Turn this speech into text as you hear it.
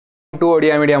To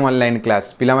Odia medium online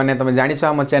class पिला माने तुम जानिछ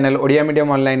हम channel Odia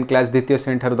medium online class द्वितीय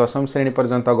श्रेणी ठार दशम श्रेणी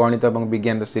पर्यंत गणित और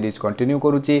विज्ञान सीरीज कंटिन्यू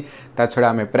करूची ता छड़ा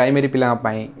आम प्राइमरी पिला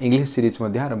इंग्लिश सीरीज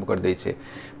मध्य आरंभ कर देइछे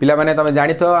पिला माने तुम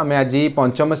जानिथ आम आज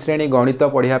पंचम श्रेणी गणित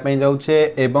पढ़िया पई जाउछे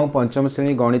एवं पंचम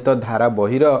श्रेणी गणित धारा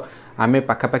बहिर आमे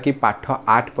पाखापाखि पाठ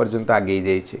 8 पर्यंत आगे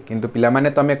जाइछे किंतु पिला माने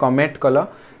तमे कमेंट कल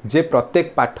जे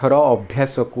प्रत्येक पाठर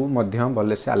अभ्यास को मध्य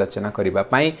भलसे आलोचना करिबा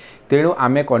पई तेणु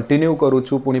आमे कंटिन्यू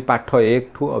करूछु पुनी पाठ 1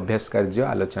 ठू अभ्यास कार्य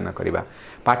आलोचना करिबा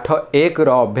पाठ 1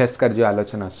 रो अभ्यास कार्य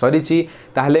आलोचना सरीची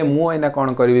ताहले मु एना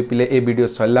कोन करिवि पिले ए वीडियो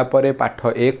सरला परे पाठ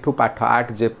 1 ठू पाठ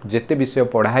 8 जेते विषय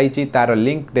पढ़ाईची तार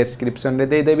लिंक डिस्क्रिप्शन रे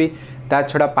दे देबी ता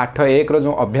छडा पाठ 1 रो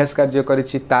जो अभ्यास कार्य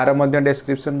करिछि तार मध्य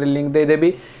डिस्क्रिप्शन रे लिंक दे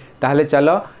देबी ताहले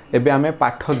चलो एबे आमे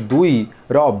पाठ 2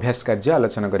 रो अभ्यास कार्य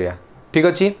आलोचना करिया ठीक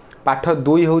अछि पाठ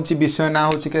 2 होची विषय ना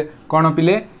होची के कोन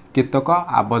पिले केतक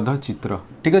आबद्ध चित्र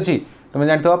ठीक अछि तुम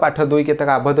जानथो पाठ 2 केतक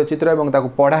आबद्ध चित्र एवं ताको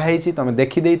पढ़ा हेची तुम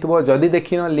देखि देइतबो जदी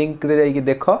देखिनो लिंक रे जाई कि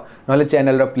देखो नले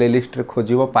चैनल रो प्लेलिस्ट रे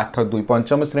खोजिबो पाठ 2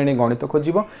 पंचम श्रेणी गणित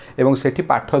खोजिबो एवं सेठी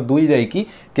पाठ 2 जाई कि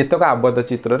केतक आबद्ध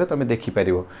चित्र रे तुम देखि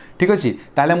परिबो ठीक अछि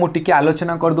ताले मु टिके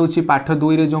आलोचना कर दोची पाठ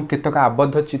 2 रे जो केतक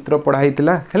आबद्ध चित्र पढ़ा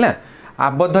हेतिला हैला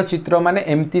आबद्ध चित्र माने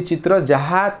एमती चित्र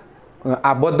जहा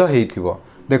आबद्ध हेइथिबो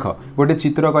देखो गोटे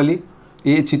चित्र कली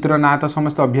ये चित्र ना तो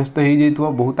समस्त अभ्यस्त हो जाइए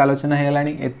बहुत आलोचना हो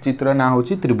गलानी ए चित्र ना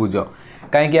होची त्रिभुज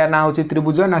कहीं या ना होची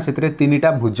त्रिभुज ना से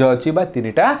तीनटा भुज अच्छी बा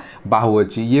तीनटा बाहु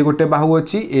अच्छी ये गोटे बाहु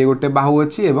अच्छी ए गोटे बाहु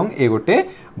अच्छी एवं ए गोटे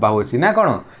बाहु अच्छी ना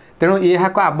कौन तेणु यह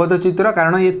आबद्ध चित्र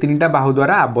कारण ये तीनटा बाहु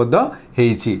द्वारा आबद्ध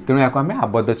होती तेणु या आम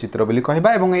आबद्ध चित्र बोली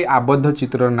कहबा एवं ये आबद्ध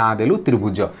चित्र ना देलु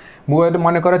त्रिभुज मुझे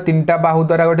मनकर तीनटा बाहु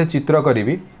द्वारा गोटे चित्र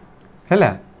करी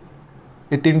है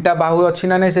ये तीनटा बाहु अच्छी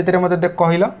ना नहीं से मत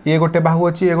कहल ये गोटे बाहु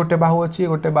अच्छी ये गोटे बाहु अच्छी ये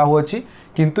गोटे बाहु अच्छी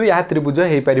किंतु यह त्रिभुज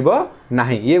हो पार ना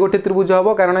ये गोटे त्रिभुज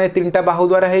हम कारण ये तीनटा बाहु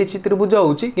द्वारा होती त्रिभुज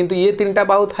होची किंतु ये तीनटा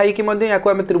बाहु थी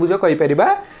आम त्रिभुज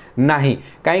कहीपर नहीं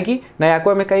कहीं ना या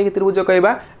आम कहीं त्रिभुज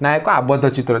कहवा ना एक आबद्ध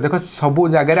चित्र देख सबू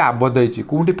जगार आबद्ध होती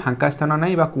कौटी फांका स्थान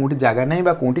नहीं कौटी जगह नहीं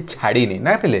कौटी छाड़ी नहीं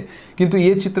ना पिले किंतु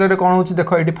ये चित्र में कौन हो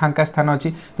देख ये फांका स्थान अच्छी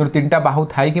तेणु तीनटा बाहु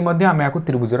थी आम या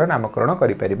त्रिभुजर नामकरण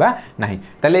करें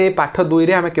ताले पाठ 2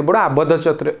 रे आम केवल आबद्ध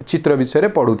चित्र विषय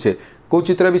पढ़ुचे कौ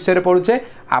चित्र विषय पढ़ुचे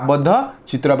आबद्ध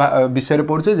चित्र विषय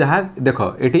पढ़ुचे जहाँ देख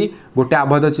ये गोटे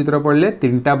आबद्ध चित्र पढ़ले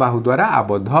तीनटा बाहु द्वारा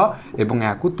आबद्ध एवं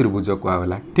या त्रिभुज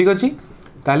कहला ठीक अच्छे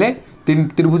ताले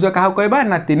त्रिभुज क्या कहबा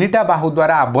ना तीनटा बाहु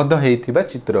द्वारा आबद्ध होइथिबा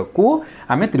चित्र को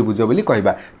आमे त्रिभुज बोली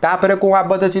कहबा तापरे को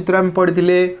आबद्ध चित्र आमे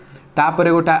पढ़िथिले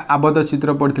तापरे गोटा आबद्ध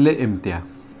चित्र पढ़िथिले एमतिया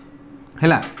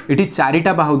हैला एठी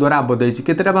चारिटा बाहु द्वारा आबद्ध होइछि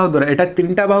केतेटा बाहु द्वारा एटा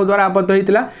तीनटा बाहु द्वारा आबद्ध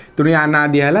होइतिला तेणु या ना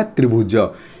दिया हैला त्रिभुज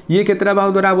ये केतेटा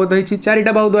बाहु द्वारा आबद्ध होइछि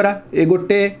चारिटा बाहु द्वारा ए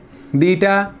गोटे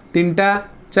दुईटा तीनटा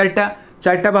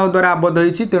चारिटा बाहु द्वारा आबद्ध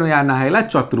होइछि तेणु या ना हैला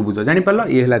चतुर्भुज जानि पारलो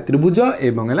ये हैला त्रिभुज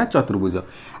एवं हैला चतुर्भुज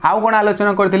आउ कोन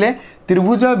आलोचना करथिले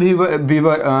त्रिभुज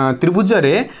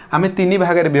रे आमे तीन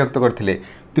भाग रे विभक्त करथिले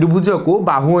त्रिभुज को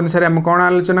बाहु अनुसार हम कोन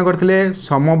आलोचना करथिले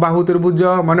समबाहु त्रिभुज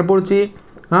मन पड़छि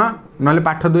हाँ नले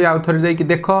पाठ 2 आउ थरे जाई कि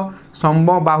देखो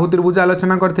समबाहु त्रिभुज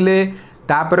आलोचना करथिले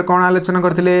तापर कोन आलोचना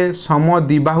करथिले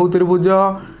समद्विबाहु त्रिभुज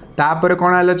तापर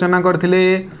कोन आलोचना करथिले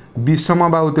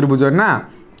विषमबाहु त्रिभुज ना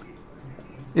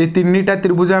ये तीनटा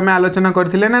त्रिभुज आम आलोचना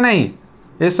करथिले ना नहीं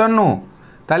ए सन्नु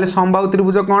ताले समबाहु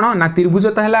त्रिभुज कौन ना त्रिभुज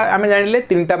ताहला आम जानिले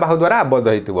तीनटा बाहु द्वारा आबद्ध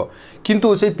होइतबो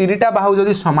किंतु से तीनटा बाहु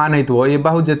जदि समान होइतबो ए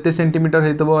बाहु जेते सेंटीमीटर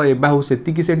होइतबो ए बाहु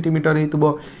सेतिकी सेंटीमीटर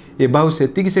होइतबो ए बाहु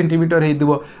सेतिकी सेंटीमीटर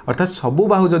होइतबो अर्थात सबु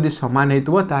बाहु जदि समान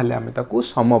होइतबो ताहले आम ताकू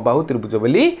समबाहु त्रिभुज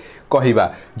बोली कहिबा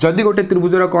जदि गोटे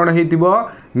त्रिभुजर कौन होइतबो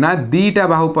ना दीटा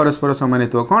बाहु परस्पर समान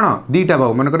होइतबो कौन दीटा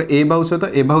बाहु मनकर ए बाहु सहित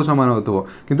ए बाहु समान होतबो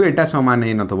किंतु एटा समान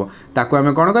हेइ नथबो ताकू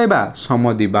आम कौन कहबा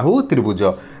समद्विबाहु त्रिभुज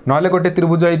नहले गोटे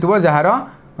त्रिभुज होइतबो जहार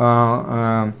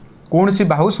कौन सी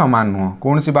बाहु समान नुह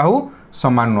कौन सी बाहु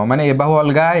समान नुह माने ए बाहु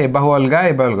अलगा ए बाहु अलगा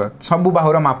ए बाहु अलगा सबु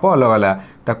बाहुर माप अलग अलग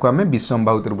ताकू आम विषम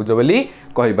बाहु त्रिभुज बोली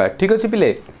कहबा ठीक अच्छे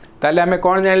पिले ताले आमे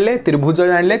कौन जानले त्रिभुज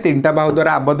जानले तीनटा बाहु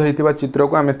द्वारा आबद्ध होइतिबा चित्र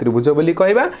को आमे त्रिभुज बोली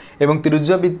कहबा एवं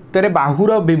त्रिभुज भितर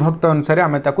बाहुर विभक्त अनुसार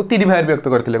आमे ताकू तीन भाग व्यक्त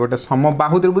करथिले गोटे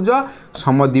समबाहु त्रिभुज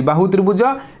समद्विबाहु त्रिभुज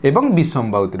एवं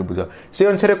विषमबाहु त्रिभुज से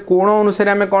अनुसार कोण अनुसार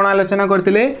आमे कोण आलोचना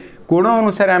करथिले कोण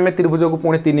अनुसार आम त्रिभुज को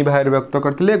पुणी तीन भाग व्यक्त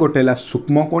करथिले गोटे है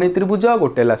सूक्ष्मकोणी त्रिभुज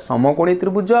गोटे है समकोणी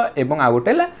त्रिभुज एवं आ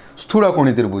गोटे है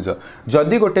स्थूलकोणी त्रिभुज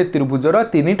जदि गोटे त्रिभुजर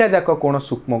तीनटा जाक कोण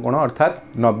सूक्ष्मकोण अर्थात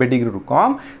 90 डिग्री रु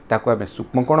कम ताको आम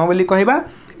सूक्ष्मकोण बोली कहबा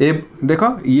ए देख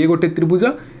ये गोटे त्रिभुज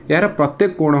यार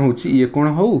प्रत्येक कोण होउछि ये कोण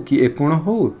हो कि ए कोण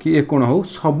हो कि ए कोण हो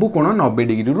सबु कोण 90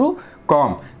 डिग्री रु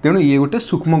कम तेणु ये गोटे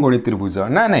सूक्ष्मकोणी त्रिभुज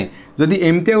ना नहीं जदि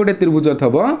एमतिया गोटे त्रिभुज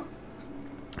थबो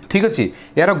ठीक अच्छे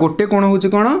यार गोटे कोण हूँ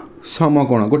कौन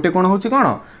समकोण गोटे कोण हूँ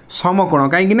कौन समकोण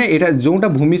कहीं यहाँ जोटा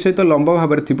भूमि सहित लंब भाव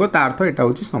में थी अर्थ यहाँ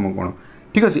हूँ समकोण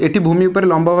ठीक अच्छे ये भूमि पर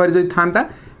लंब भाव में था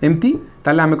एमती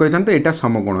ताले आम कही था यहाँ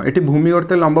समकोण ये भूमि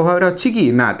गोटे लंब भाव में अच्छी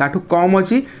कि ना ताठू कम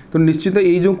अच्छी तो निश्चित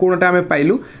ये जो कोणटा आम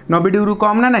पाइलु 90 डिग्री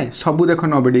कम ना ना सबू देख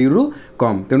 90 डिग्री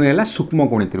कम तेणु है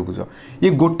सूक्ष्मकोणी त्रिभुज ये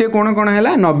गोटे कोण कौन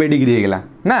है 90 डिग्री होगा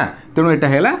ना तेणु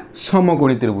यहाँ है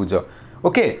समकोणी त्रिभुज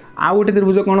ओके आउ गोटे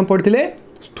त्रिभुज कौन पढ़ते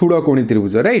स्थूलकोणी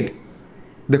त्रिभुज राइट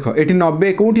देख ये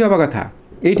 90 कौटी हवा कथा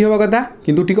ये हवा कथा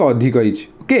किंतु टिके अधिक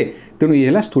ओके तेणु ये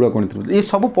है स्थूलकोणी त्रिभुज ये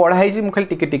सब पढ़ाई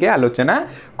मुझे टिके आलोचना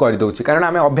करदे कारण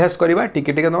आम अभ्यास करवा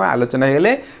टिके तुम आलोचना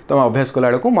हेले तुम अभ्यास कला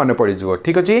बेलू मन पड़ज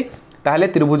ठीक अच्छे ताहले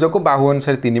त्रिभुज को बाहु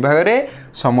अनुसार 3 भाग में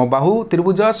समबाहु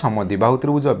त्रिभुज समद्विबाहु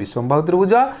त्रिभुज विषमबाहु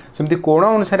त्रिभुज सेमती कोण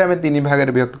अनुसार आम 3 भाग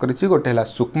में विभक्त कर गोटे है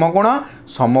सूक्ष्मकोण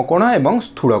समकोण और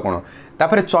स्थूलकोण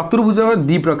तापर चतुर्भुज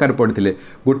 2 प्रकार पढ़ते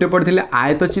गोटे पढ़ते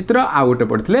आयत चित्र आ गोटे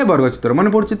पढ़ते वर्ग चित्र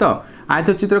मन पड़े तो आयत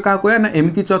चित्र क्या कह ना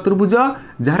एमती चतुर्भुज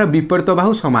जार विपरीत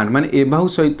बाहु सामान माने ए बाहु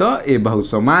सहित ए बाहु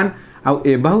सामान आउ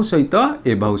ए बाहु सहित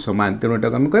ए बाहु सामान तेणु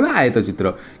एटा आम कह आयत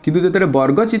चित्र किंतु जो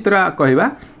वर्ग चित्र कहवा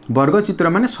वर्ग चित्र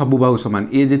माने सबु बाहु सामान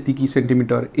ए जी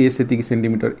सेंटीमीटर ए से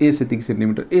सेंटीमीटर ए से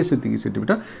सेंटीमीटर ए से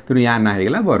सेंटीमीटर तेणु या ना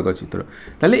होगा वर्ग चित्र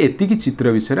ताले एतिकी चित्र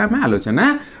विषय में आम आलोचना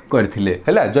करथिले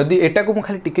हैला जदि एटा को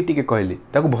खाली टिके टिके कहली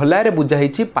ताको भलारे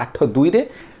बुझाई पाठ 2 रे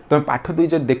तुम पाठ 2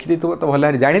 जब देखी तो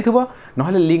भल जानी ना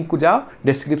लिंक को जाओ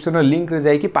डिस्क्रिप्शन लिंक रे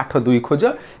जाइए पाठ 2 खोज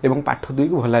और पाठ 2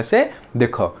 को भल से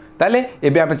देख ताले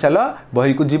एबे आम चल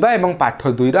बही को जीवा और पाठ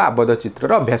 2 आबद्ध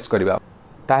चित्र अभ्यास करवा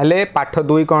ताहले पाठ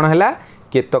 2 कौन है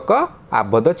केतक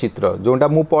आबद्ध चित्र जोटा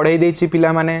मु पढ़ाई देछि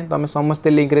पिला माने तुम समस्ते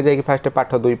लिंक रे जाइए फास्ट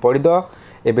पाठ 2 पढ़ीद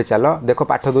एबे चल देख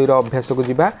पाठ 2 अभ्यास को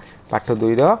जीवा पाठ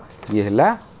 2 ये है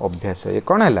अभ्यास ये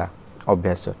कौन है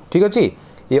अभ्यास ठीक अच्छे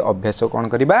ये अभ्यास कौन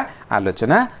करवा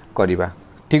आलोचना करवा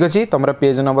ठीक अच्छे तुम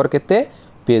पेज नंबर केते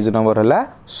पेज नंबर है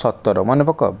 17 मन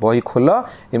पक बही खोल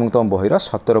और तुम बहीर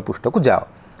 17 पृष्ठ को जाओ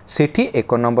सेठी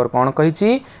 1 नंबर कौन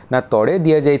कही ना तड़े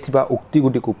दि जाइथिबा उक्ति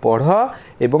गुडी को पढ़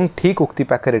एवं ठीक उक्ति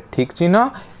पाखे ठीक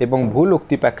चिन्ह एवं भूल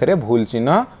उक्ति पाखे भूल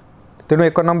चिन्ह तेणु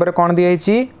 1 नंबर कौन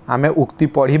दिखाई आम उक्ति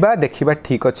पढ़ा देखा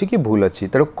ठीक अच्छी कि भूल अच्छी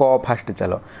तेणु क फास्ट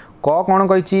चल क कौन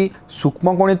कही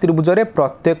सूक्ष्मकोणी त्रिभुज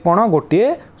प्रत्येक कोण गोटे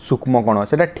सूक्ष्मकोण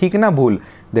से ठीक ना भूल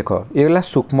देख ये है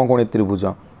सूक्ष्मकोणी त्रिभुज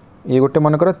ये गोटे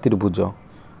मनकर त्रिभुज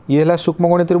ये है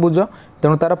सूक्ष्मकोणी त्रिभुज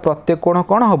तेणु तार प्रत्येक कोण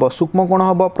कौन हम सूक्ष्मकोण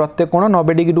हम प्रत्येक कोण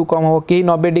 90 डिग्री कम हम कहीं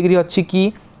 90 डिग्री अच्छी कि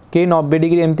कहीं 90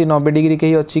 डिग्री एमती 90 डिग्री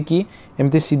कहीं अच्छी कि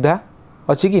एमती सीधा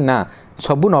अच्छी कि ना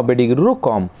सबू 90 डिग्री रू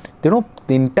कम तेणु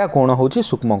 3टा कोण हूँ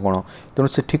सूक्ष्मकोण तेणु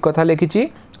से ठीक कथा लिखी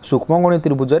सूक्ष्मकोणी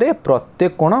त्रिभुज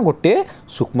प्रत्येक कोण गोटे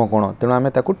सूक्ष्मकोण तेणु आम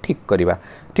ठीक करवा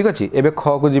ठीक अच्छे एवं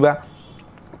ख को जीवा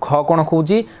ख कोण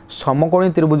कौच समकोणी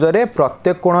त्रिभुज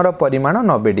प्रत्येक कोणर परिमाण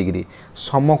 90 डिग्री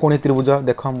समकोणी त्रिभुज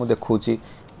देख मुझे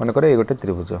देखा मनकर ये गोटे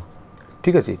त्रिभुज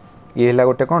ठीक अच्छे ये है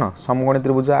गोटे कौन समकोणी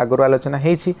त्रिभुज आगर आलोचना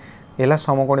है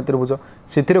समकोणी त्रिभुज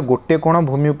से गोटे कोण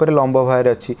भूमि उपर लंब भाव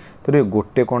में अच्छी तो ये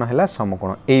गोटे कोण है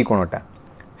समकोण यही कोणटा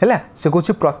है से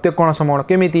कौन प्रत्येक कोण समकोण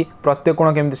केमिति प्रत्येक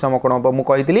कोण केमिति समकोण हम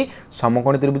मुझे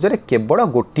समकोणी त्रिभुज केवल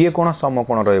गोटे कोण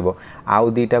समकोण रउ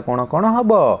 2टा कोण कौन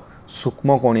हम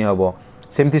सूक्ष्मकोणी हम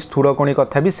सेमती स्थूलकोणी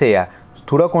कथा भी सेया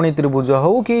स्थूलकोणी त्रिभुज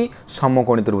हो कि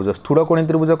समकोणी त्रिभुज स्थूलकोणी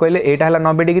त्रिभुज कहले एटा है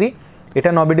 90 डिग्री एटा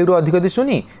 90 डिग्री अधिक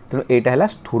दिशुनी तेणु एटा है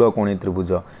स्थूलकोणी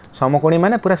त्रिभुज समकोणी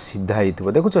माने पूरा सीधा ही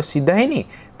देखुच सीधा ही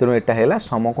तेणु एटा है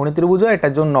समकोणी त्रिभुज एटा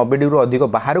जो 90 डिग्री अधिक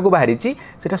बाहर को बाहरी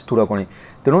से स्थूलकोणी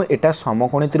तेणु एटा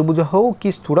समकोणी त्रिभुज हो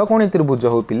कि स्थूलकोणी त्रिभुज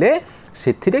हो पिले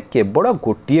से केवल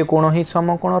गोटे कोण ही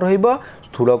समकोण रहिबो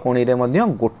स्थूलकोणी रे मध्य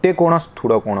गोटे कोण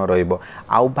स्थूलकोण रहिबो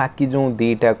आउ बाकी जो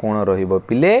 2टा कोण रहिबो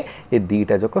पिले ए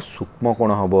 2टा जक सूक्ष्म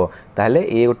कोण हबो ताहले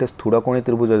ए गोटे स्थूलकोणी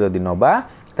त्रिभुज जदि नबा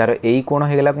तार यही कोण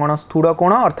होगा कौन स्थूल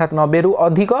कोण अर्थात 90 रु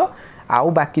अधिक आउ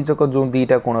बाकी जक जो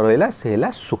 2टा कोण रहा से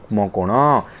है सूक्ष्म कोण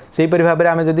से भाव में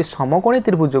आम जदि समकोणी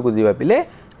त्रिभुज को जीवा पिले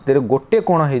तेरे गोटे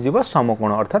कोण हो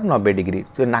समकोण अर्थात 90 डिग्री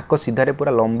जो नाक सीधारे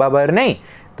पूरा लंबा बार नहीं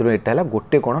तेणु यहाँ है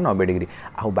गोटे कोण 90 डिग्री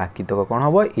आउ बाकी तक कौन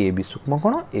हम ए भी सूक्ष्म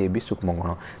कोण ए भी सूक्ष्म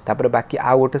कोण तापर बाकी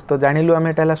आउ गोटे तो जानिलु आम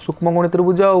यहाँ है सूक्ष्मकोणी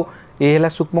त्रिभुज आउ ये है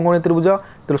सूक्ष्मकोणी त्रिभुज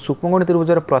तेणु सूक्ष्मकोणी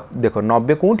त्रिभुज देख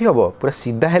 90 कौटी हम पूरा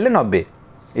सीधा है 90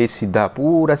 ये सीधा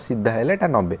पूरा सीधा है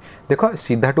 90 देख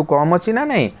सीधा टू कम अच्छी ना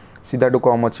नहीं सीधा टू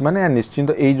कम अच्छी माने निश्चिंत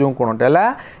यही जो कोणटा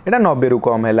है 90 रु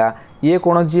कम है ये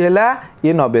कोण जी है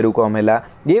ये 90 रु कम है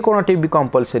ये कोणटी भी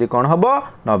कंपलसरी कौन हम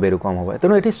 90 रु कम हम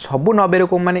तेणु ये सब 90 रु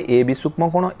कम माने ए भी सूक्ष्म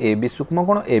कोण ए भी सूक्ष्म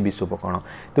कोण ए भी सूक्ष्म कोण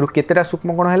तेणु केतेटा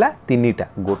सूक्ष्म कोण है 3टा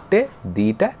गोटे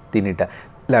 2टा 3टा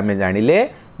आम जानिले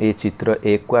ये चित्र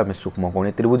 1 को आम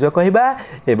सूक्ष्मकोणी त्रिभुज कहबा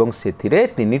एवं सेथिरे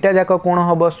तीनिटा जाक कोण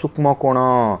हम सूक्ष्मकोण।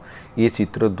 ये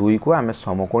चित्र 2 को आम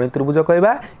समकोणी त्रिभुज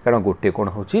कहबा कारण गोटे कोण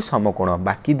होची समकोण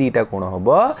बाकी दीटा कोण हम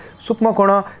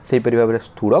सूक्ष्मकोण। से परि भाबरे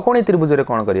स्थूलकोणी त्रिभुज रे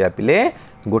कोण करिया पिले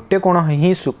गोटे कोण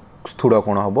ही स्थूल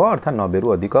कोण हम अर्थात 90 रु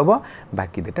अधिक हम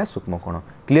बाकी दीटा सूक्ष्मकोण।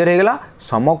 क्लियर हो गला।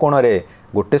 समकोण रे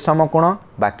गोटे समकोण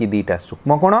बाकी दीटा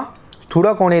सूक्ष्मकोण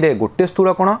स्थूलकोणी रे गोटे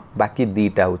स्थूलकोण बाकी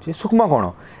दीटा होची सूक्ष्मकोण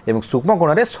एवं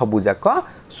सूक्ष्मकोण रे सबु जाक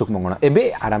सूक्ष्मकोण। एबे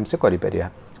आराम से करि परिया।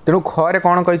 तेणु खरे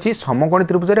कौन कही समकोणी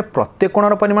त्रिभुज रे प्रत्येक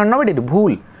कोणर परिमाण 90 डिग्री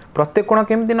भूल। प्रत्येक कोण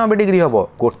केमती 90 डिग्री हम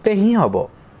गोटे ही हम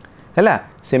है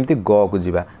सेमती ग को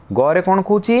जीवा। ग रे कौन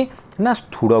कहूँ ना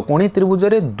स्थूलकोणी त्रिभुज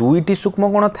रे 2टी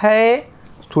सूक्ष्मकोण थाए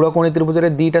स्थूलकोणी त्रिभुज रे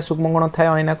 2टा सूक्ष्मकोण थाए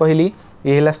अइना कहली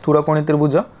ये है स्थूलकोणी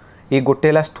त्रिभुज ये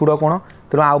गोटे है स्थूलकोण।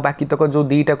 तेणु आउ बाकी तक जो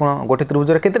 2टा कोण गोटे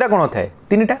त्रिभुज रे केतेटा कोण थाए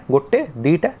 3टा गोटे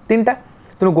 2टा 3टा।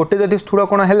 तेणु गोटे जदि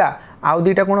स्थूलकोण है आउ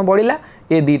 2टा कोण बढ़िला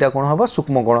ये 2टा कोण हम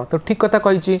सूक्ष्मकोण। तो ठीक कथा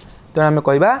कही। तेणु आम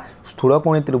कहवा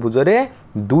स्थूलकोणी त्रिभुज रे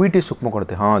 2टी सूक्ष्मकोण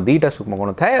थाए हाँ 2टा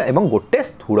सूक्ष्मकोण थाए एवं गोटे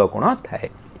स्थूलकोण थाए।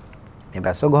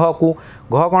 एबास घ को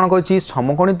घ कौन कही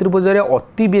समकोणी त्रिभुज रे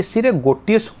अति बेसी रे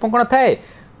गोटे सूक्ष्मकोण थाए।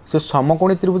 से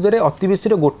समकोणी त्रिभुज रे अति बेसी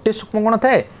रे गोटे सूक्ष्मकोण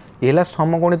थाए ये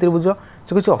समकोणी त्रिभुज।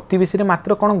 से कह अति बेसी रे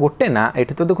मात्र कौन गोटे ना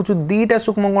एठी तो देखु 2टा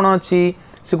सूक्ष्मकोण अच्छी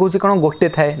से कह कौन गोटे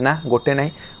थाए ना गोटे ना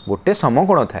गोटे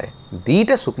समकोण थाए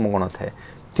 2टा सूक्ष्मकोण थाए।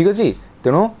 ठीक अच्छे।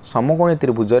 तेणु समकोणी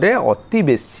त्रिभुज रे अति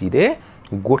बेसी रे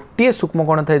गोटे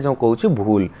सूक्ष्मकोण थाए जो कहूँ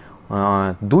भूल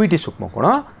 2टी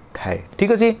सूक्ष्मकोण थाए।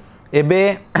 ठीक अच्छे। एबे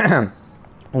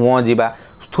जीवा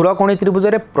स्थूलकोणी त्रिभुज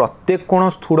रे प्रत्येक कोण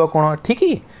स्थूल कोण ठीक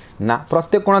ना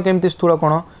प्रत्येक कोण केमती स्थूल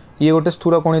कोण ये गोटे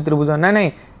स्थूलकोणी त्रिभुज ना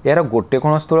नहीं यार गोटे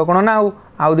कोण स्थूल कोण ना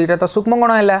आउ 2टा तो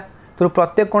सूक्ष्मकोण है। तेणु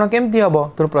प्रत्येक कोण केमती हम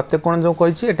तेणु प्रत्येक कोण जो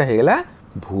कही एटा हेगला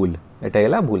भूल एटा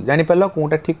हेगला भूल। जानि पारलो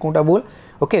कोटा ठीक कोटा भूल।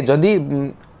 ओके जदि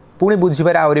पुणी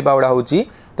बुझीबार आहरी बावड़ा होची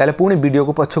ताले पुणी वीडियो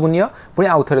को पछकु नियो पुणी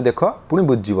आउ थरे देखो पुणी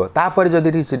बुझिबो तापर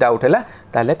जदि किछि डाउट हैला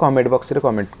ताले कमेंट बॉक्स रे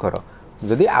कमेंट करो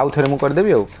जदि आउ थरे मु कर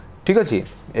देबी। ठीक अच्छे।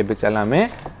 एबे चल आमे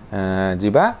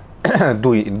जीवा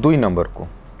 2 नंबर को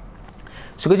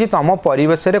से कही तुम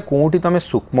परिवेश रे कोठी तुम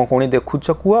सूक्ष्मकोणी देखुच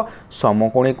कह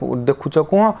समकोणी देखुच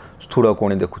कह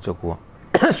स्थूलकोणी देखुच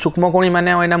कह। सूक्ष्मकोणी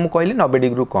माने अइना मु कहली 90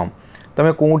 डिग्री कम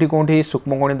तुम कोठी कोठी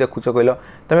सूक्ष्मकोणी देखुच कहल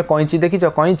तुम कैंची देखिच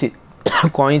कैंची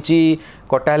कैंची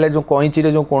कटा हेले जो कैंची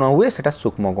रे जो कोण हुए सेटा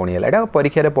सूक्ष्मकोणी है एटा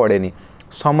परीक्षा रे पड़ेनी।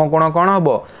 समकोण कौन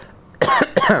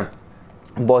हम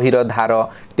बहिर धार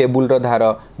टेबुल धार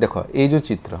देख ये जो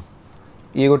चित्र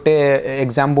ये गोटे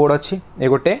एग्जाम बोर्ड अच्छी ये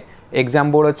गोटे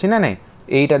एग्जाम बोर्ड अच्छी ना नहीं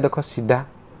यहीटा देख सीधा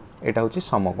यहाँ हूँ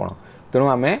समकोण। तेणु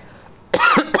आम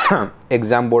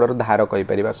एग्जाम बोर्डर धार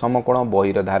कहीपर समकोण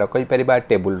बहिर धार कहीपर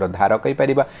टेबुल धार कहीपर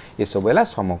ये सब है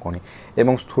समकोणी।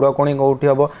 एवं स्थूलकोणी कौटी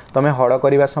हम तुम हड़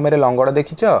करने समय लंगड़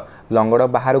देखीच लंगड़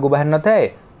बाहर को बाहर न थाए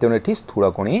तेणु ये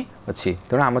स्थूलकोणी अच्छी।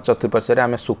 तेणु आम चतुर्पार्श्व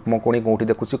आम सूक्ष्मकोणी कौटी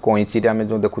देखुची कैंची आम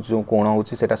जो देखुँ जो कोण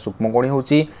होची सेटा सूक्ष्मकोणी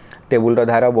होची टेबुल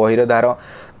धार बहिर धार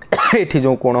एठी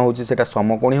जो कोण होची सेटा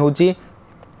समकोणी होची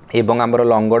एवं आमर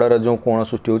लंगड़र जो कोण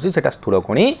सृष्टि होची सेटा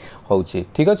स्थूलकोणी होची।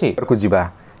 ठीक अच्छे। को जीवा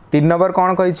 3 नंबर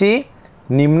कौन कही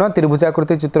निम्न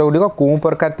त्रिभुजाकृति चित्र गुड़िक कौ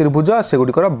प्रकार त्रिभुज से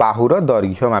गुड़िकर बाहुर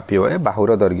दैर्घ्य मापिबे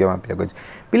बाहुर दैर्घ्य मापिया कही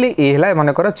पिले ये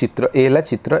मनकर चित्र ये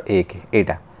चित्र 1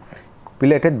 एटा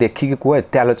पिले ये देखिकी कह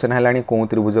एत आलोचना है कौ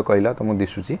त्रिभुज कहल तुमको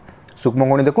दिशुची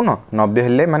सूक्ष्मकोणी देखुन 90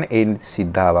 हेल्ले माने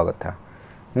सीधा हवा कथा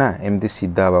ना एमती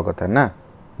सीधा हवा कथा ना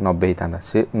 90 होता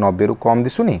से 90 रु कम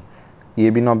दिशुनी ये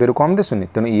भी 90 रु कम दिशुनी।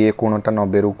 तेणु ये कोणटा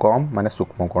 90 रु कम माने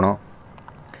सूक्ष्मकोण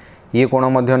ये कोण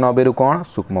 90 रु कौन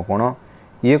सूक्ष्मकोण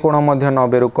ये कोण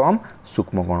 90 रु कम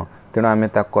सूक्ष्मकोण। तेणु आम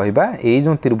कहवा ये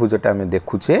जो त्रिभुजटा आम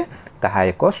देखुचे ताहा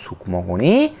एक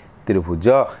सूक्ष्मकोणी त्रिभुज।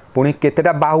 पुणी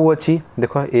केतेटा बाहु अच्छी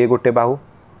देख ए गोटे बाहु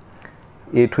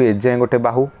एठू ए जाए गोटे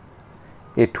बाहु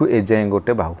एठू ए जाए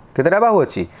गोटे बाहु केतेटा बाहु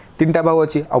अच्छी 3टा बाहु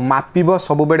अच्छी आ मापिब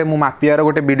सब बेले मु मापियार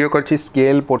गोटे वीडियो करछि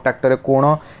स्केल प्रोट्राक्टर कोण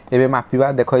एबे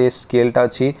मापिबा देख ये स्केलटा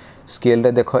अच्छी स्केल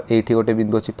रे देख एठी गोटे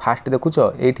बिंदु अच्छी फास्ट देखुच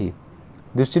एठी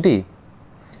दुष्टी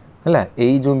है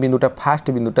यही जो बिंदुटा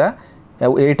फास्ट बिंदुटा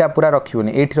एटा पूरा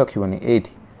रखिबनी एठी रखिबनी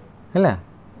एठी है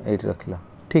एठी रखिल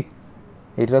ठीक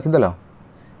एठी रखिदेल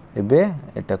एबे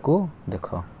एटा को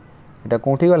देख एटा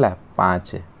कोठी गला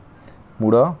 5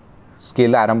 मुड़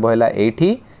स्केल आरंभ है एठी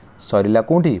सरिला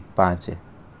कोठी 5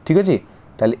 ठीक अच्छे।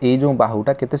 ताले ये जो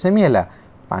बाहुटा केते सेमी है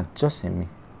 5 सेमी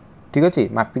ठीक अच्छे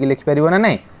मापिक लिखिपर ना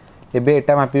ना एबे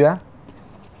एटा मापिबा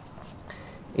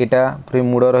एटा पूरे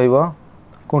मुड़ रहिबो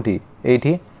कोठी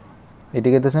एठी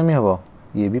एठी केते सेमी हम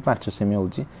ये भी 5 सेमी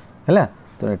होची है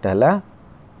तो यहाँ है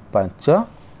 5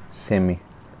 सेमी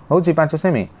होची 5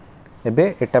 सेमी एबे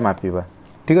एटा मापिबा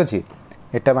ठीक अच्छे।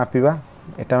 एटा मापिबा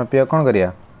कौन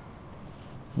करिया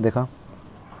देख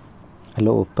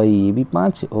हेलो पाई ये भी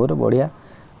 5 और बढ़िया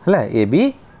है ये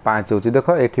भी 5 होची देख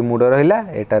एठी मुड रहिला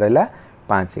एटा रहिला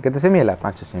 5 केते सेमी हैला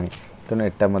 5 सेमी तेणु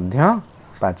एटा मध्य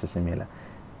 5 सेमी हैला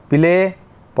पिले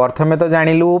प्रथमे तो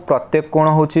जानिलु प्रत्येक कोण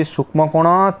होची सूक्ष्म कोण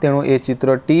तेणु ए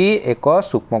चित्रटी एक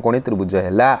सूक्ष्म कोणी त्रिभुज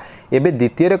हैला एबे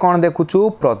द्वितीय रे कोण देखुचु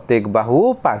प्रत्येक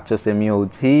बाहु 5 सेमी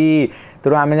होची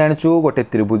तेणु आमे जानिचु गोटे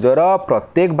त्रिभुजर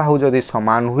प्रत्येक बाहु जदि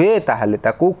समान हुए ताहाले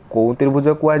ताकू को त्रिभुज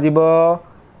कुआ जीवो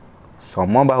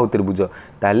समबाहु त्रिभुज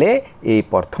ताले ए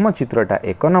प्रथम चित्रटा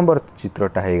एक नंबर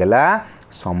चित्रटा हे गला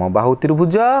समबाहु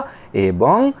त्रिभुज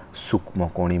एवं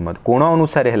सूक्ष्मकोणी कोण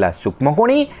अनुसार हैला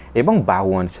सूक्ष्मकोणी एवं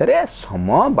बाहु अनुसार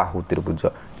समबाहु त्रिभुज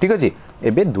ठीक अछि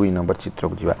एबे 2 नंबर चित्र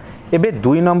को जिबा एबे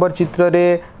 2 नंबर चित्र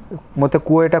रे मते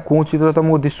को एटा को चित्र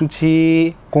तुमको दिसुछि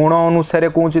कोण अनुसार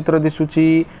को चित्र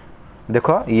दिसुछि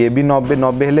देखो ये भी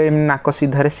 90 हेले नाक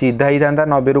सीधा रे सीधा ही थांदा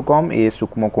 90 रु कम ए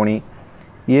सूक्ष्मकोणी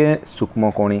ये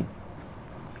सूक्ष्मकोणी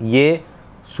ये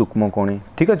सूक्ष्मकोणी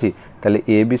ठीक अछि ताले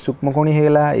ए भी सूक्ष्मकोणी हे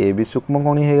गला ए भी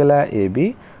सूक्ष्मकोणी हे गला ए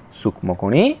भी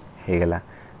सूक्ष्मकोणी हे गला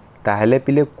ताहले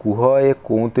पिले कुह ए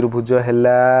को त्रिभुज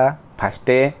हैला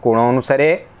फास्टे कोण अनुसार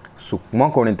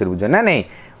सूक्ष्मकोणी त्रिभुज ना नहीं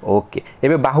ओके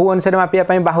एबे बाहु अनुसार मापिया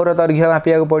पई बाहुर दैर्घ्य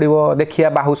मापिया को पड़िबो देखिया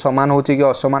बाहु समान होची कि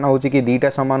असमान होची कि दीटा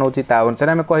समान होची ता अनुसार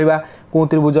हमें कहबा को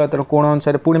त्रिभुज त कोण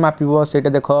अनुसार पुणी मापिबो सेटा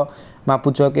देखो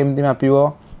मापुच केमती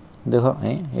मापिबो देख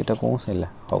एटा कौन है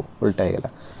हौ उल्टा है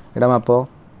एटा माप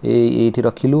ये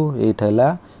रखिलु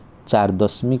एटा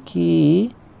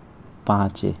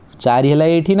 4.5 4 है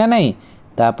ये ना नहीं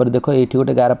तापर देख ये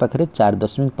गोटे गार पाखे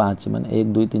 4.5 माने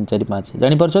 1 2 3 4 5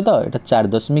 जापर तो यहाँ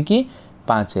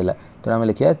 4.5 है तो आम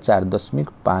लिखा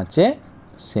 4.5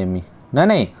 सेमी ना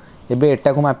नहीं एबे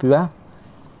एटा को मापिबा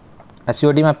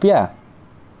आसोटी मापिया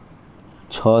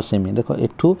 6 सेमी देख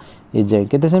एठू ए जाए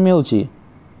केते सेमी होची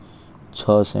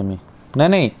 6 सेमी ना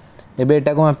नहीं एबे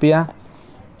एटा को मापिया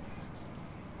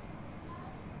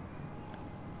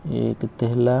ये किते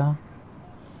हला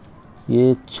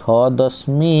ये 6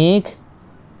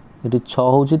 ये 6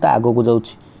 होची त आगो को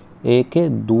जाउची 1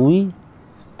 2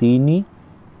 3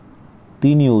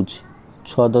 3 होची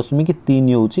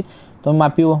 6.3 होची तो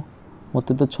मापिबो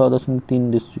मते तो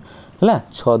 6.3 दिसची हला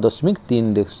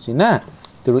 6.3 दिसची ना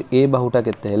तेणु ए बाहुटा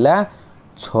केते हला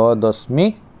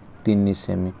 6.3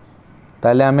 सेमी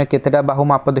ताले आमे केतेटा बाहु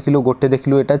माप देखिलु गोटे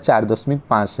देखिलु एटा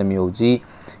 4.5 सेमी होची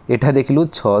एटा देखिलु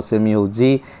 6 सेमी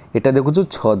होची एटा देखुछु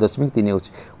 6.3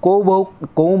 होची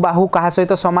को बाहु कहा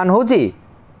सहित समान होची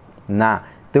ना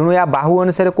तेणु या बाहु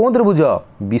अनुसार को त्रिभुज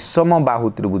विषम बाहु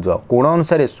त्रिभुज कोण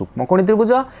अनुसार सूक्ष्मकोणी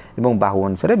त्रिभुज एवं बाहु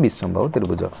अनुसार विषम बाहु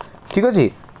त्रिभुज ठीक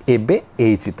अछि एबे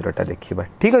एई चित्रटा देखिबा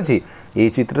ठीक अछि एई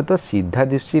चित्र तो सीधा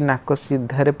दिसची नाक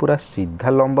सीधा रे पूरा सीधा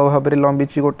लंबा भाव रे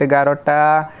लंबीची गोटे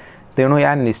गारटा तेणु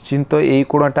या निश्चिंत यही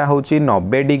कोणटा हूँ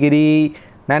 90 डिग्री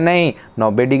ना नहीं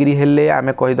 90 डिग्री हेले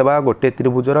आमे कहीदबा गोटे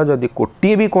त्रिभुजर जदि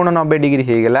कोटी भी कोण 90 डिग्री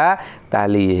हो गला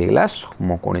ताले ये होगा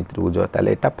समकोणी त्रिभुज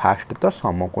ताले एटा फास्ट तो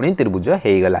समकोणी त्रिभुज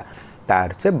हो गला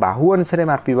तार से बाहु अनुसार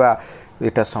मापिबा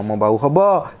एटा समबाहु हबो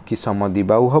कि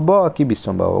समद्विबाहु हबो कि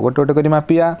विषमबाहु गोटे गोटे करी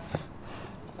मापिया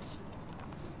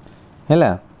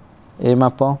हैला ए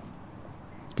माप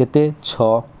केते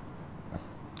 6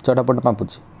 चटापट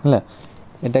मापुची हैला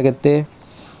एटा केते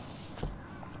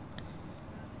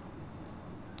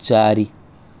 4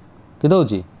 केते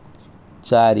होची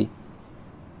 4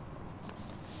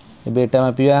 एबे एटा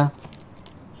मापिया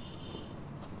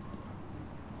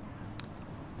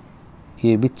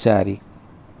ये भी 4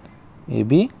 ये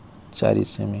भी 4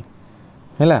 सेमी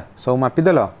हैला सब मापी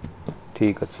देलो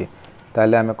ठीक अच्छे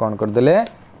ताले आमे कौन कर देले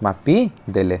मापी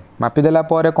देला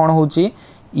पर कौन होची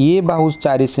ये बाहु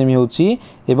 4 सेमी होची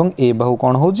एवं ए बाहु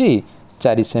कौन होची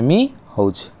 4 सेमी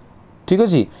होची ठीक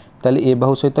अच्छे ताले ए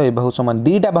बाहु सहित ए बाहु समान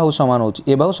दीटा बाहु समान होची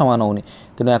ए बाहु समान होनी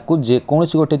तेणु याकू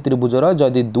जेकोसी गोटे त्रिभुजर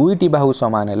जदि दुईटी बाहु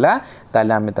समान है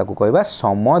ताले आमे ताकू कहबा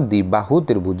समद्विबाहु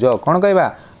त्रिभुज कौन कहबा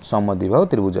समद्विबाहु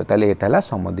त्रिभुज ताले एटा हला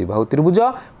समद्विबाहु त्रिभुज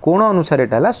कोण अनुसार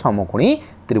एटा हला समकोणी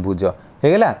त्रिभुज हे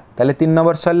गेला ताले 3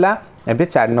 नंबर सरला एबे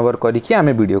 4 नंबर करिकि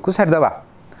आमे वीडियो को सार दबा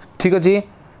ठीक अछि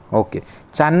ओके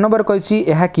 4 नंबर कहिछि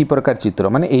एहा की प्रकार चित्र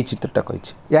माने एई चित्रटा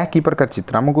कहिछि एहा की प्रकार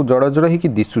चित्र हमकु जड़ जड़ ही कि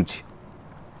दिसुछि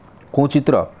को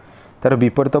चित्र तार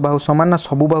विपरीत बाहु समान ना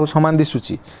सबु बाहु समान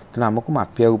दिसुछि तेणु आमको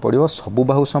मापिया पड़ो सबु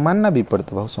बाहु समान ना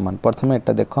विपरीत बाहु समान प्रथम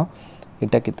एटा देख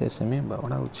एटा केते सेमी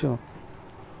बावड़ा होछि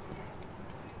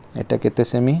एटा केते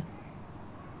सेमी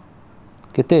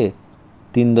केते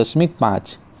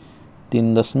 3.5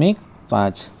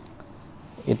 3.5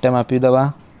 एटा मापी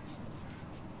दबा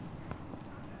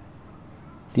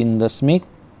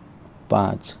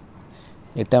 3.5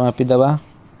 एटा मापी दबा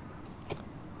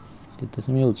केते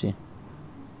सेमी होची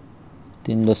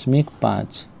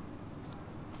 3.5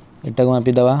 एटा को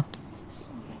मापी दवा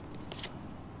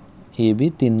ये भी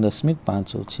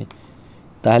 3.5 होची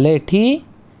ताले एठी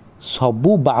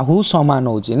सबु बाहु समान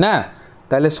होची ना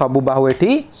ताले सबु बाहु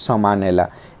एठी समान हैला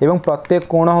एवं प्रत्येक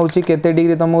कोण होची केते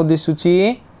डिग्री तमो दिसुची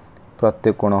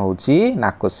प्रत्येक कोण होची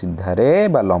नाक सिधारे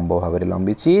बा लंब भाव में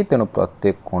लंबीची तेणु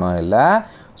प्रत्येक कोण हैला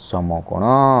समकोण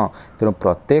तेणु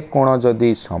प्रत्येक कोण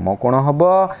जदि समकोण हब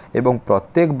एवं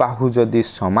प्रत्येक बाहु जदि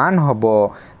समान हब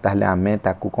ताहले आमे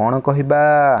ताकू कोण कहिबा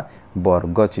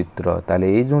वर्गचित्र ताले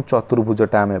ए जो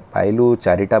चतुर्भुजटा आमे पाइलु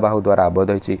चारिटा बाहु द्वारा आबद्ध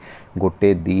होईची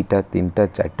गोटे दुईटा तीनटा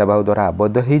चारटा बाहु द्वारा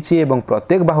आबद्ध होईची एवं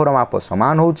प्रत्येक बाहुर माप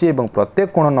समान होची एवं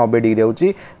प्रत्येक कोण 90 डिग्री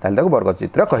होची ताले ताकू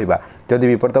वर्गचित्र कहिबा जदि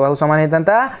विपरीत बाहु समान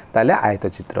हेतांता ताले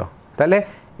आयतचित्र ताले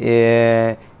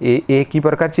ए की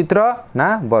प्रकार चित्र ना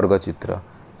वर्गचित्र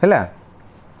हैला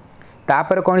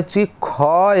तापर कौन ची ख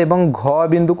एवं घ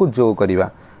बिंदु को जोग करिवा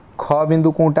ख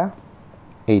बिंदु कोटा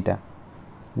एटा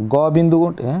ग बिंदु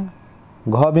कोटा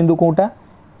घ बिंदु कोटा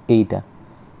एटा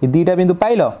ये दीटा बिंदु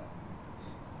पाइलो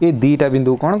ये दीटा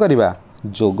बिंदु कौन करिवा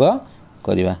जोग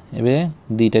करिवा एबे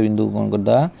दीटा बिंदु कौन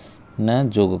करदा ना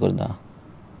जोग करदा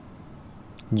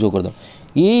जोग करदा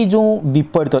ये जो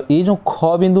विपरीत ये जो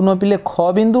ख बिंदु न पिले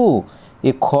ख बिंदु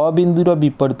ए ख बिंदुर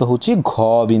विपरीत होची घ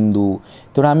बिंदु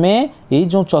तेणु आम ये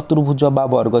जो चतुर्भुज बा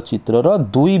वर्ग चित्रर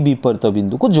दुई विपरीत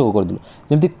बिंदु को जोग करदेलु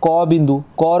जमती क बिंदु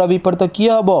क र विपरीत किए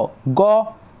हम ग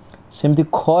सेमती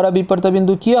ख र विपरीत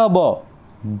बिंदु किए हम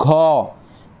घ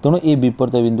तेणु ए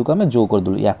विपरीत बिंदु को आम जोग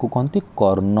करदेलु या कहती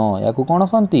कर्ण या कौन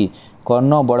कहती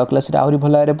कर्ण बड़ क्लास आहरी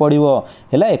भल भाव पड़ो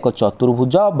है एक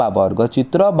चतुर्भुज बा वर्ग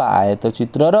चित्र बा आयत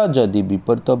चित्रर जदि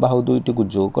विपरीत बाहु दुईटी को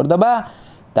जोग करदबा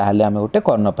ताहले आमे गोटे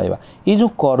कर्ण पाइबा ये जो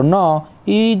कर्ण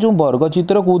ये जो वर्ग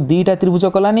चित्र को दीटा त्रिभुज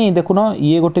कलानी देखुन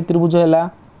ये गोटे त्रिभुज हैला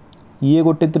ये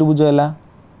गोटे त्रिभुज हैला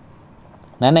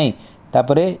ना नहीं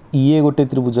तापरे ये गोटे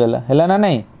त्रिभुज हैला ना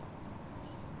नहीं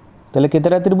ताले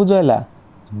केतेटा त्रिभुज हैला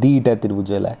दीटा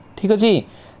त्रिभुज हैला ठीक अछि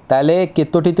ताले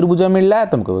केतोटी त्रिभुज मिलला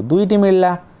तुम कहबो दुईटी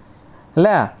मिलला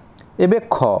हैला एबे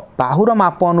ख बाहुर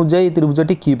माप अनुसार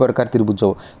त्रिभुजटी की प्रकार त्रिभुज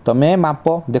हो तमे माप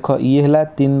देख ये हैला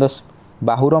 3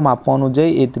 बाहुर माप अनुसार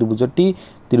ये त्रिभुजटी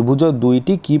त्रिभुज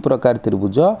दुईटी की प्रकार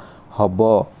त्रिभुज हब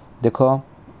देख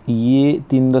ये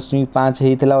 3.5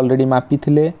 होता ऑलरेडी मापी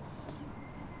थिले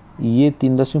ये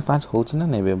 3.5 होची ना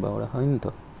नहीं बाबा होइनी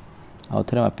तो आउ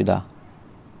थरे मापीदा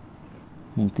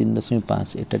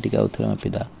 3.5 एटा टिका आउ थरे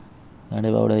मापीदा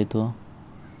आडे बावड़ा हे तो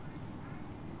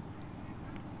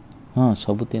हाँ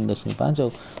सब 3.5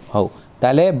 हौ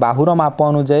ताले बाहुर माप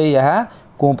अनुसार यह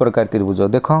को प्रकार त्रिभुज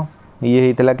देख ये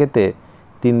होता केते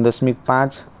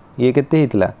 3.5 ये केते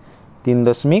हितला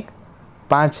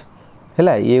 3.5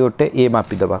 हैला ये गोटे ए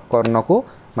मापी दबा कर्ण को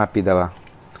मापी दबा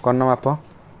कर्ण माप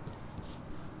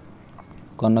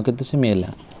कर्ण केते से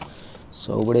मिला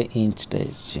सब बड़े इंच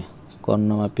टाइस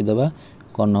कर्ण मापी दबा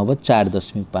कर्ण हम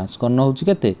 4.5 कर्ण होची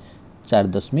केते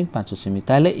 4.5 सेमी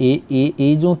ताले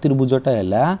ए जो त्रिभुजटा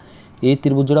हैला ए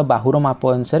त्रिभुजर बाहुर माप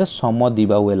अनुसार सम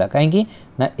दिबाहु हैला कहीं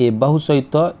ना ए बाहु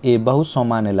सहित ए बाहु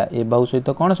समान हैला ए बाहु सहित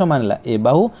कौन समान हैला ए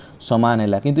बाहु समान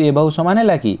हैला किंतु ए बाहु समान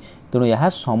हैला कि तेणु यह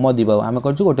सम दिबाहु आम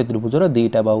करछु गोटे त्रिभुजर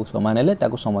दुईटा बाहु समान हेले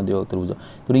ताकू सम दिबाहु त्रिभुज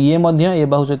तेणु ये मध्य ए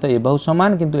बाहु सहित ए बाहु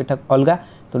समान किंतु एटा अलगा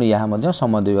तेणु यह मध्य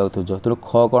सम दिबाहु त्रिभुज तेणु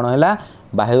ख कौन हैला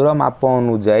बाहुर माप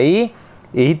अनुसार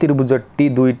यही त्रिभुजटी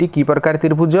दुईटी की प्रकार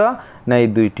त्रिभुज ना ये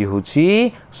दुईटी होची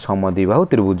समद्विबाहु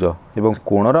त्रिभुज एवं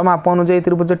कोणर माप अनुसार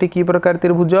त्रिभुजटी की प्रकार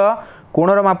त्रिभुज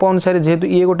कोणर माप अनुसार जेहेतु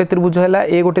ये गोटे त्रिभुज है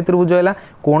ए गोटे त्रिभुज है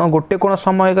कोण गोटे कोण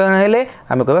समय हेले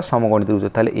आम कह समकोणी त्रिभुज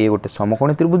ताले ए गोटे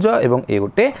समकोणी त्रिभुज एवं ए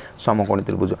गोटे समकोणी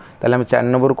त्रिभुज ताले आम 4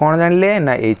 नंबर कौन जानिले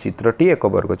ना ये चित्रटी एक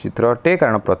वर्ग चित्र अटे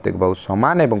कारण प्रत्येक बाहु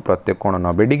समान एवं प्रत्येक कोण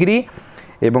 90 डिग्री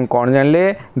एवं कौन जानले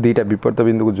दुईटा विपरीत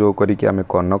बिंदु को जोग करके आम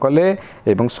कर्ण कले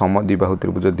एवं समद्विबाहु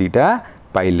त्रिभुज दुईटा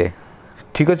पाइले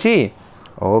ठीक अच्छे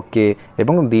ओके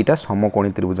एवं दुईटा समकोणी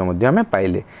त्रिभुज आम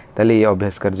पाइले ताले ये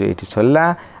अभ्यास कार्य ये सरला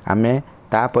आम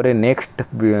तापर नेक्स्ट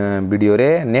वीडियो रे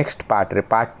नेक्स्ट पार्ट रे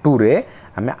पार्ट 2 रे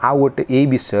आम आउ गोटे यही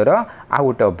विषय आउ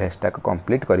गोटे अभ्यासटा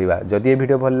कंप्लीट करवा जदि ये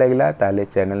वीडियो भल लगे ताले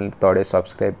चैनल तड़े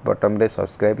सब्सक्राइब बटन रे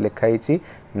सब्सक्राइब लिखाई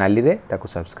नाली रे ताको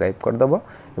सब्सक्राइब करदब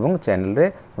एवं चैनल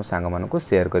रे सांग मानक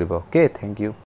शेयर कर ओके थैंक यू।